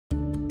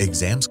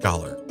Exam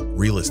Scholar,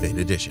 Real Estate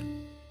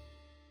Edition.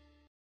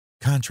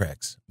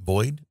 Contracts,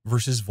 void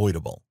versus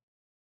voidable.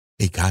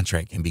 A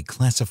contract can be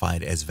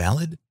classified as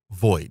valid,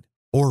 void,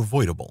 or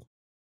voidable.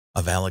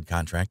 A valid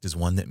contract is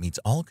one that meets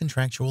all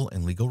contractual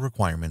and legal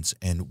requirements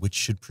and which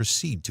should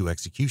proceed to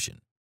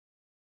execution.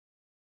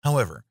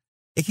 However,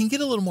 it can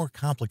get a little more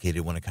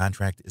complicated when a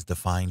contract is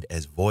defined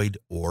as void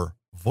or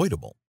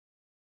voidable.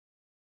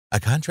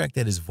 A contract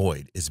that is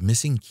void is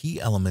missing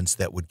key elements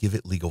that would give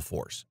it legal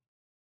force.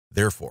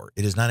 Therefore,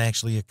 it is not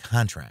actually a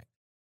contract.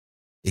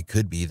 It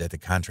could be that the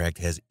contract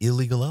has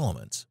illegal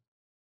elements.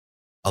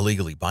 A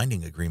legally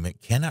binding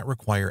agreement cannot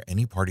require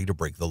any party to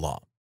break the law.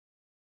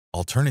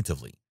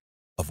 Alternatively,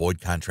 a void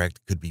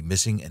contract could be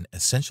missing an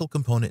essential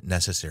component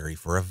necessary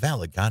for a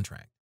valid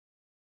contract.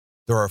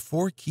 There are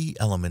 4 key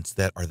elements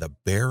that are the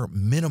bare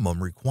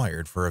minimum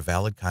required for a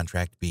valid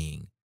contract,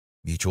 being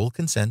mutual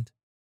consent,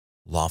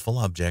 lawful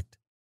object,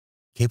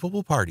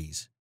 capable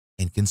parties,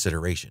 and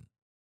consideration.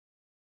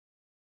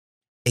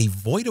 A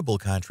voidable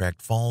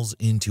contract falls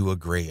into a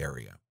gray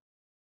area.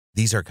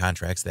 These are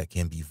contracts that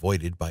can be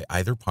voided by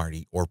either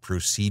party or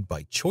proceed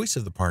by choice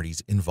of the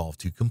parties involved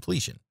to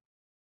completion.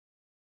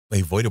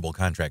 A voidable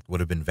contract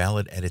would have been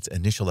valid at its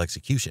initial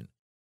execution.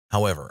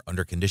 However,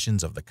 under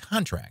conditions of the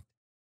contract,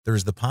 there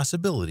is the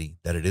possibility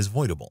that it is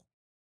voidable.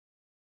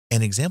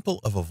 An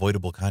example of a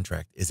voidable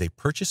contract is a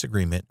purchase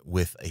agreement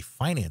with a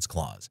finance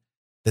clause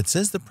that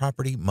says the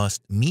property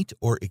must meet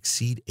or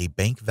exceed a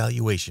bank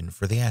valuation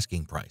for the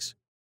asking price.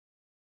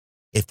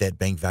 If that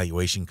bank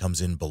valuation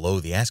comes in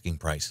below the asking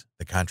price,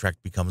 the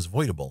contract becomes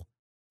voidable,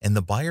 and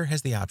the buyer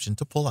has the option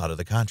to pull out of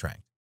the contract.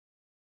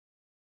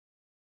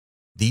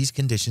 These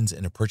conditions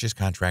in a purchase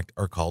contract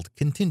are called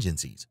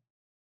contingencies.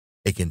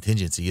 A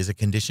contingency is a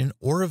condition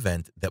or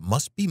event that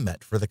must be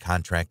met for the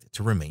contract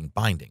to remain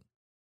binding.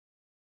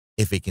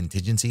 If a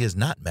contingency is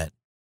not met,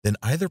 then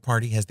either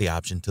party has the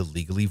option to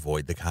legally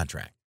void the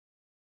contract.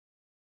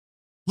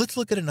 Let's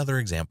look at another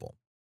example.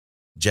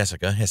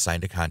 Jessica has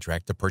signed a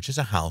contract to purchase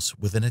a house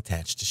with an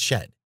attached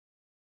shed.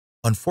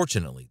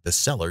 Unfortunately, the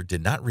seller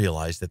did not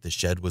realize that the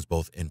shed was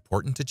both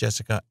important to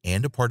Jessica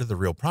and a part of the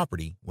real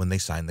property when they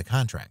signed the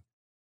contract.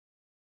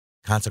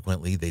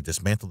 Consequently, they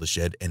dismantled the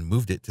shed and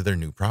moved it to their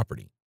new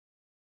property.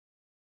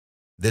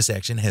 This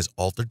action has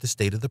altered the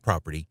state of the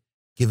property,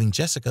 giving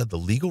Jessica the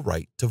legal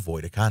right to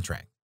void a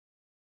contract.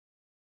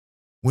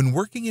 When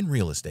working in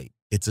real estate,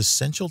 it's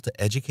essential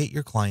to educate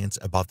your clients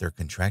about their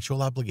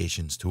contractual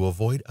obligations to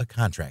avoid a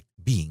contract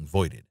being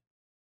voided.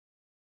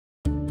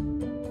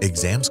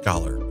 Exam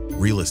Scholar,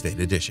 Real Estate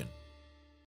Edition.